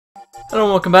Hello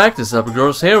and welcome back, this is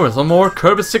LPGrodus here with some more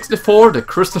Kirby 64, the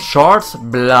Crystal Shards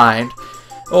Blind.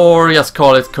 Or just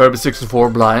call it Kirby 64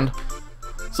 Blind.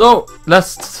 So,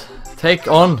 let's take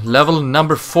on level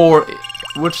number 4,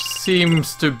 which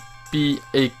seems to be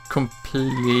a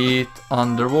complete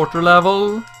underwater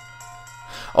level.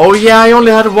 Oh yeah, I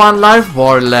only had one life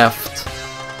bar left.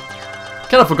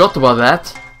 Kinda forgot about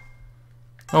that.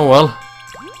 Oh well.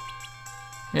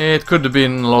 It could have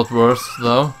been a lot worse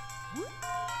though.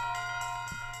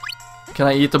 Can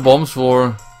I eat the bombs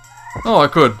for... Oh, I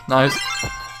could. Nice.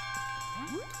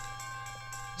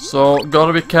 So,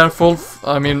 gotta be careful.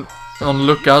 I mean, on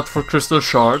lookout for crystal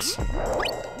shards.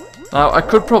 Now, I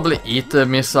could probably eat the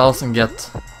missiles and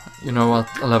get, you know what,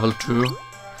 a level 2.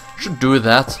 Should do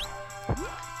that.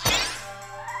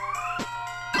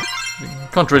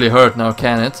 Can't really hurt now,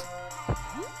 can it?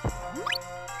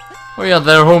 Oh yeah,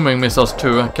 they're homing missiles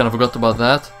too. I kinda forgot about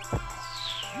that.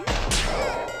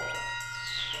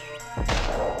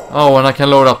 Oh, and I can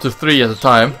load up to 3 at a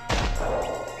time.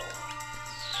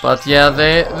 But yeah,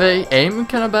 they aim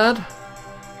kinda bad.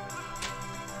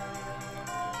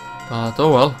 But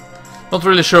oh well. Not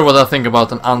really sure what I think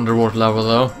about an underwater level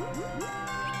though.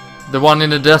 The one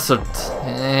in the desert,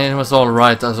 it was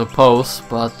alright I suppose,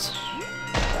 but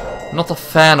not a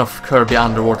fan of Kirby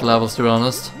underwater levels to be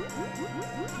honest.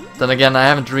 Then again, I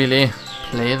haven't really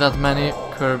played that many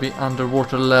Kirby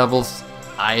underwater levels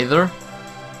either.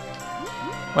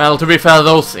 Well, to be fair,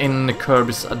 those in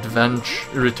Kirby's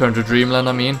Adventure, Return to Dreamland,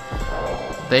 I mean,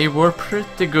 they were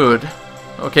pretty good.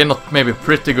 Okay, not maybe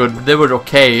pretty good, but they were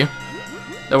okay.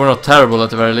 They were not terrible at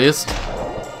the very least.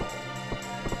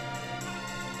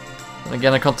 And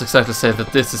again, I can't exactly say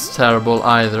that this is terrible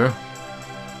either.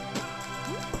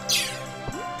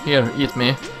 Here, eat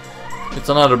me. It's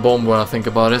another bomb when I think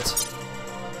about it.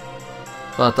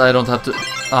 But I don't have to,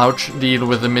 ouch, deal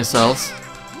with the missiles.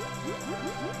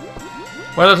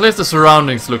 Well, at least the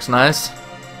surroundings looks nice.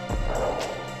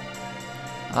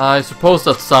 I suppose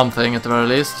that's something at the very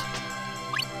least.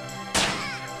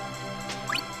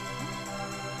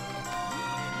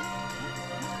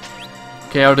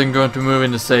 Okay, are they going to move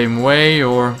in the same way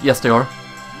or... Yes, they are.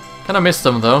 Kinda missed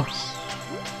them though.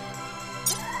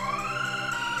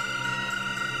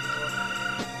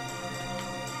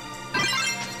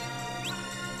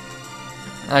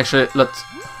 Actually, let's...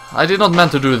 I did not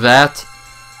meant to do that.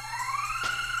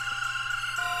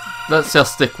 Let's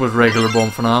just stick with regular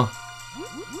bomb for now.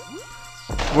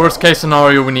 Worst case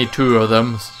scenario, we need 2 of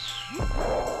them.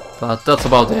 But that's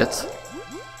about it.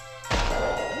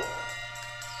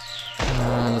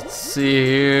 Let's see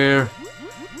here.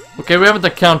 Okay, we haven't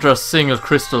encountered a single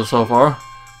crystal so far.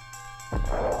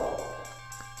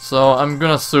 So I'm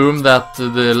gonna assume that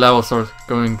the levels are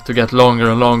going to get longer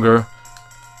and longer.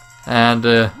 And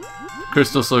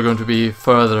crystals are going to be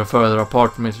further and further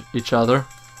apart from each other.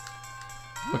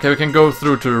 Okay, we can go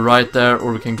through to the right there,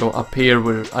 or we can go up here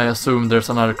where I assume there's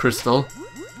another crystal.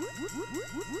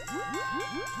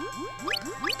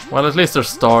 Well, at least there's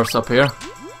stars up here.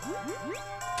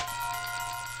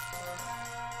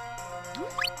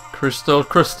 Crystal,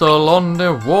 crystal on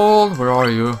the wall, where are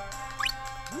you?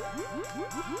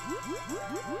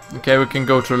 Okay, we can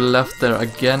go to the left there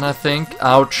again, I think.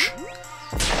 Ouch.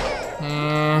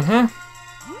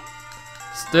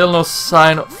 Still no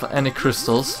sign of any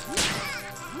crystals.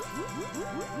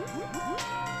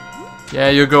 Yeah,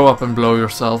 you go up and blow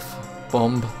yourself.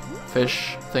 Bomb,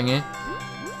 fish, thingy.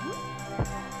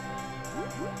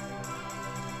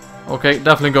 Okay,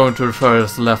 definitely going to the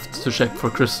furthest left to check for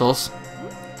crystals.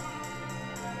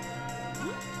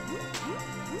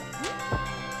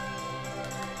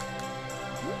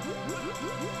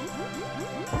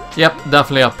 Yep,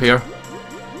 definitely up here.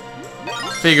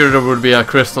 Figured there would be a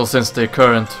crystal since the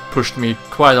current pushed me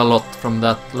quite a lot from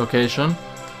that location.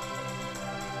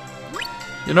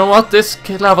 You know what? This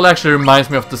level actually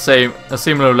reminds me of a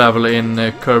similar level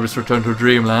in Kirby's Return to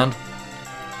Dreamland,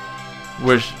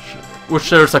 which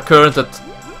there's a current that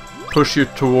push you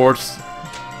towards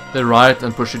the right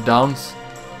and push you down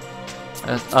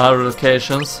at other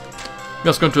locations. I'm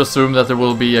just going to assume that there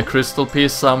will be a crystal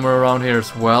piece somewhere around here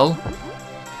as well.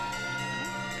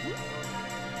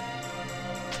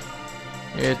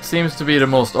 It seems to be the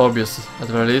most obvious at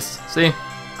the very least. See?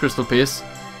 Crystal piece.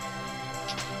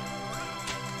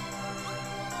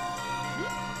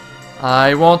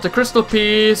 I want the crystal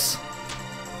piece.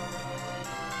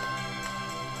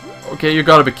 Okay, you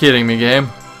gotta be kidding me, game.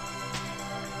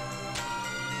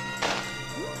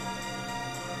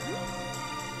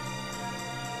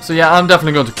 So yeah, I'm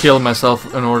definitely going to kill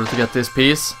myself in order to get this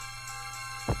piece.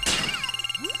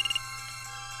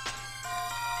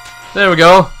 There we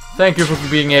go. Thank you for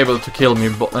being able to kill me,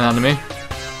 enemy.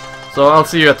 So I'll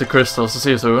see you at the crystals, so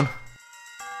see you soon.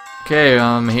 Okay,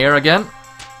 I'm here again.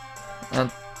 And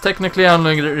technically I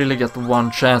only really get one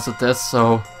chance at this,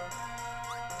 so...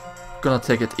 gonna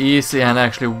take it easy and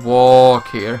actually walk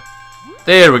here.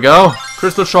 There we go!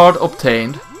 Crystal shard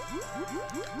obtained.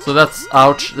 So that's,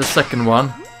 ouch, the second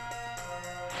one.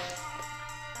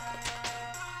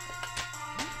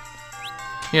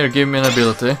 Here, give me an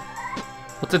ability.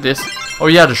 What did this? Oh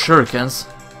yeah, the shurikens.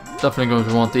 Definitely going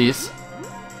to want these.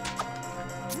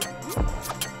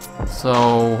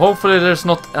 So, hopefully there's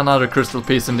not another crystal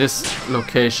piece in this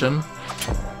location.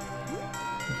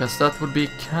 Because that would be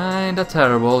kinda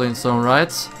terrible in its own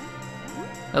rights.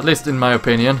 At least in my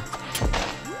opinion.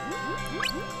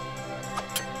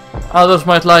 Others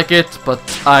might like it, but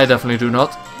I definitely do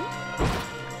not.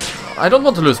 I don't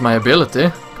want to lose my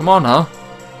ability. Come on now.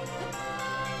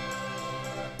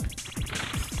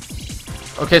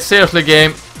 Okay, seriously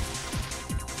game.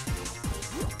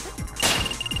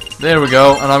 There we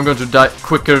go, and I'm going to die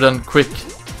quicker than quick.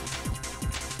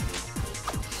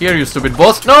 Here, you stupid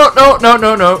boss. No, no, no,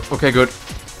 no, no. Okay, good.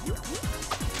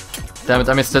 Damn it,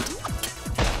 I missed it.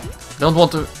 Don't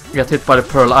want to get hit by the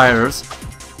pearl iris.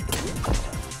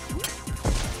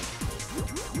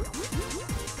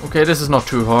 Okay, this is not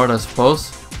too hard, I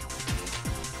suppose.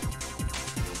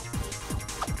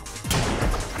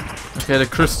 Okay, the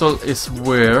crystal is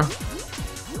where?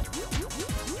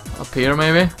 Up here,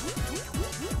 maybe?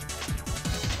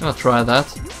 I'm gonna try that.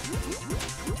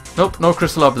 Nope, no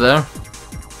crystal up there.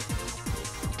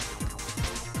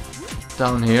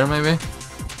 Down here, maybe?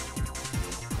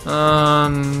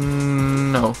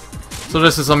 No. So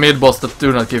this is a mid-boss that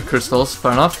do not give crystals,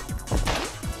 fair enough.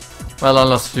 Well,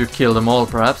 unless you kill them all,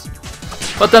 perhaps.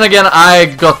 But then again, I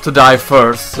got to die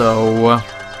first, so...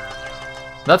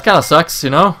 that kinda sucks, you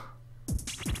know?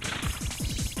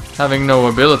 Having no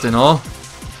ability and all.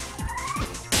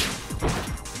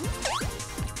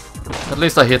 At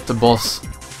least I hit the boss.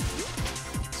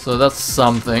 So that's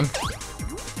something.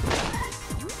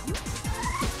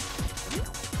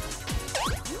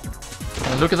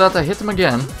 And look at that, I hit him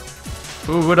again.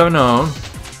 Who would have known?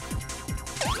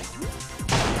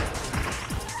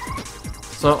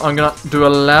 So I'm gonna do a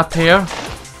lap here.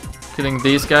 Killing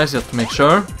these guys just to make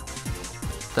sure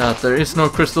that there is no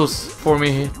crystals for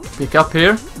me to pick up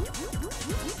here.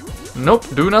 Nope,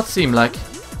 do not seem like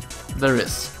there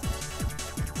is.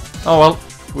 Oh well,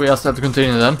 we just have to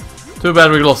continue then. Too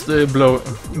bad we lost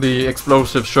the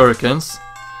explosive shurikens.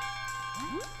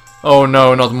 Oh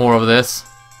no, not more of this.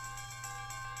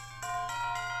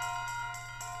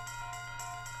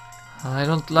 I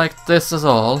don't like this at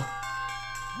all.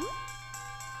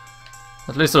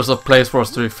 At least there's a place for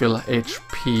us to refill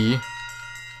HP.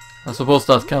 I suppose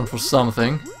that counts for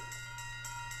something.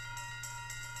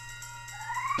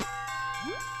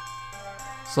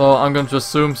 So I'm going to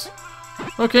assume...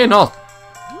 okay, not.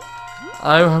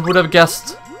 I would have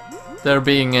guessed there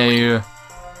being a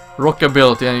rock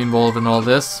ability involved in all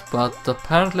this, but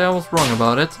apparently I was wrong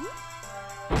about it.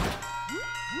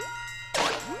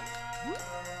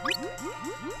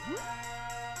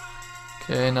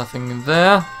 Okay, nothing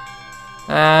there.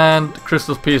 And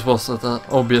crystal piece was at an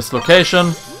obvious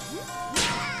location.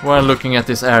 When looking at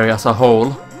this area as a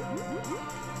whole,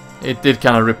 it did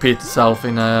kind of repeat itself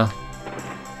in a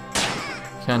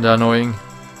kinda annoying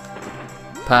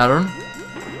pattern.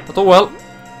 But oh well.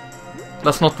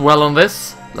 Let's not dwell on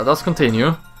this. Let us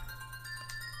continue.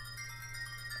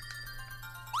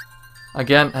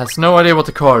 Again, has no idea what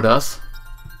the card does.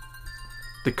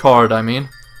 The card, I mean.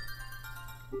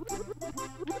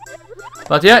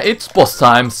 But yeah, it's boss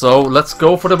time, so let's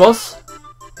go for the boss.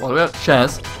 Well, we have a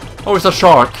chance. Oh, it's a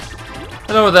shark.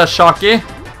 Hello there, Sharky.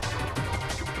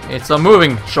 It's a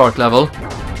moving shark level.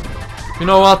 You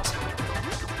know what?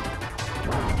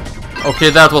 Okay,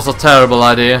 that was a terrible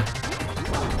idea.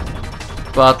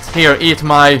 But here, eat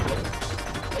my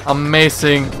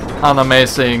amazing,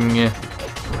 unamazing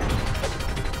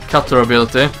cutter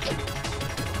ability.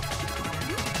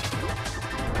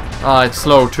 Ah, it's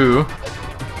slow too.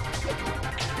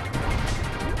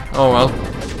 Oh well.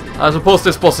 I suppose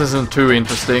this boss isn't too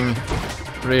interesting,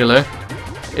 really.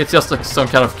 It's just like some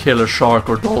kind of killer shark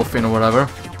or dolphin or whatever.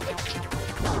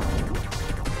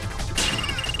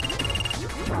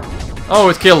 Oh,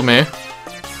 it killed me.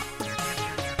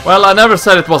 Well, I never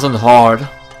said it wasn't hard.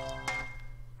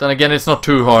 Then again, it's not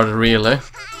too hard, really.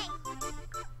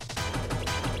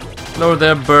 Hello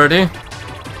there, birdie.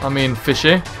 I mean,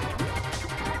 fishy.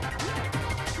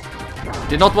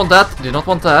 Did not want that, did not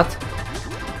want that.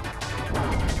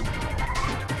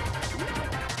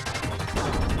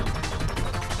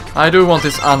 I do want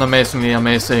this unamazingly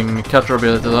amazing cutter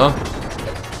ability though.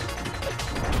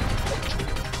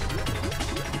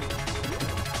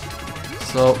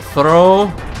 So,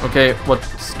 throw. Okay,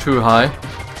 what's too high?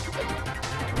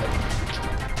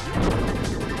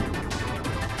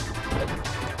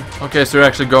 Okay, so you're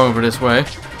actually going for this way.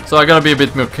 So I gotta be a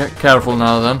bit more careful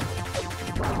now then.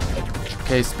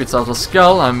 Okay, spits out a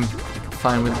skull, I'm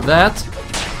fine with that.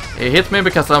 It hit me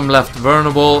because I'm left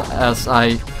vulnerable as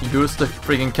I use the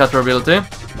freaking cutter ability.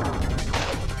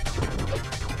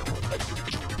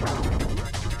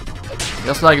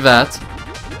 Just like that.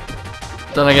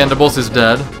 Then again, the boss is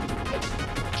dead.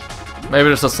 Maybe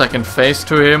there's a second phase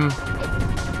to him.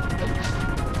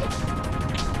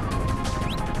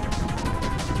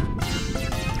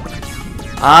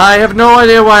 I have no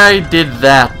idea why I did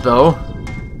that though.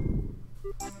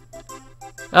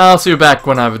 I'll see you back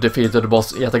when I've defeated the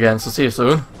boss yet again, so see you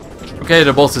soon. Okay,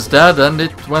 the boss is dead and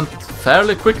it went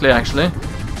fairly quickly actually.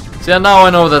 So yeah, now I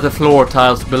know that the floor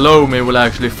tiles below me will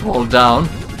actually fall down.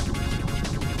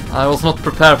 I was not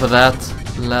prepared for that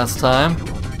last time.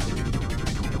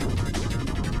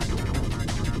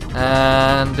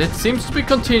 And it seems to be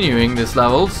continuing this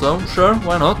level, so sure,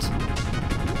 why not?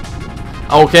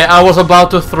 Okay, I was about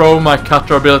to throw my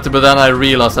cutter ability, but then I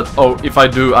realized that, oh, if I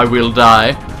do, I will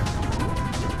die.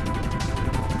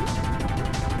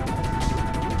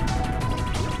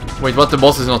 Wait, what? The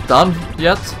boss is not done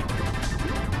yet?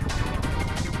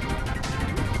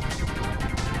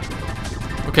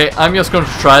 Okay, I'm just going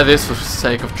to try this for the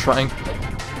sake of trying.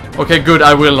 Okay, good,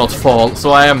 I will not fall,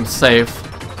 so I am safe.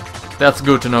 That's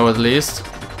good to know at least.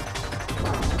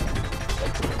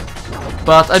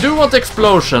 But I do want the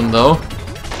explosion though.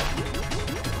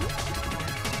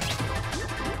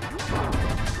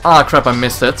 Ah, crap, I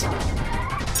missed it.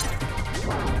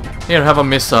 Here, have a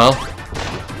missile.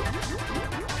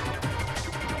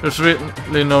 There's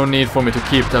really no need for me to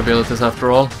keep the abilities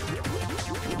after all.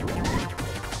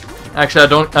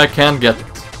 Actually, I can't get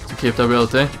to keep the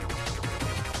ability.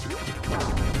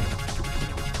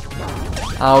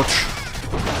 Ouch.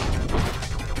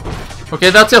 Okay,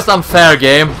 that's just unfair,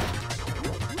 game.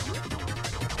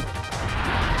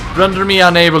 Render me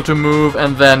unable to move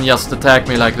and then just attack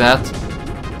me like that.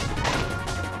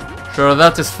 Sure,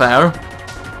 that is fair.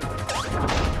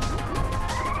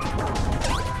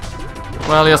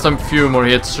 Well, just a few more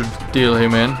hits should deal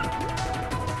him in.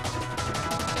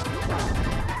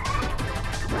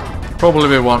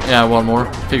 Probably one, yeah, one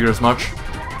more. Figure as much.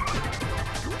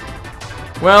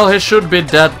 Well, he should be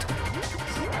dead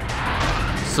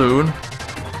soon.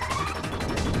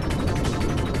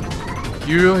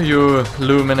 You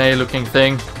Lumine looking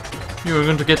thing. You're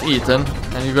going to get eaten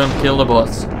and you're going to kill the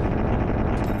boss.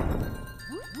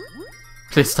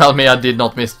 Please tell me I did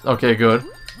not miss. Okay, good.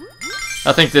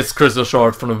 I think this crystal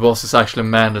shard from the boss is actually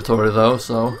mandatory though,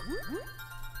 so.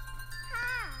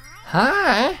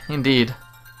 Hi, indeed.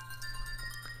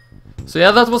 So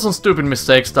yeah, that was some stupid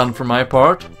mistakes done from my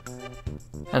part.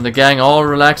 And the gang all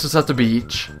relaxes at the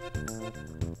beach.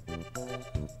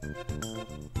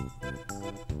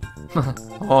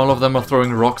 All of them are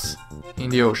throwing rocks in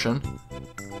the ocean.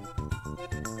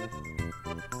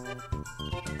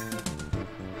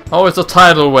 Oh, it's a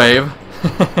tidal wave.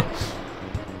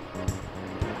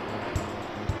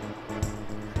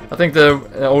 I think the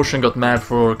ocean got mad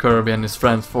for Kirby and his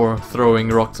friends for throwing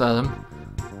rocks at him.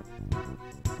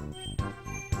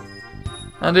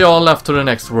 And they all left to the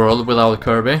next world without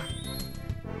Kirby.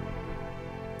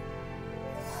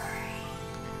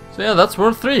 So yeah, that's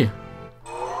World 3.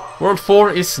 World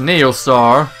 4 is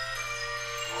Neostar.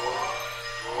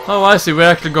 Oh, I see, we're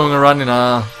actually going around in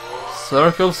a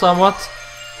circle somewhat.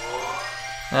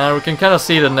 And we can kind of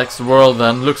see the next world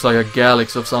then, looks like a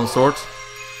galaxy of some sort.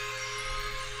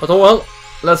 But oh well,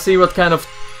 let's see what kind of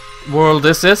world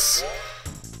this is.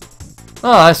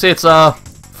 Oh, I see it's a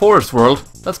forest world,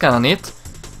 that's kind of neat.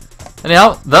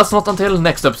 Anyhow, that's not until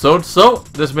next episode, so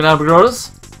this has been LPGrodus.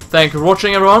 Thank you for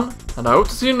watching everyone, and I hope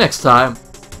to see you next time.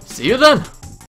 See you then!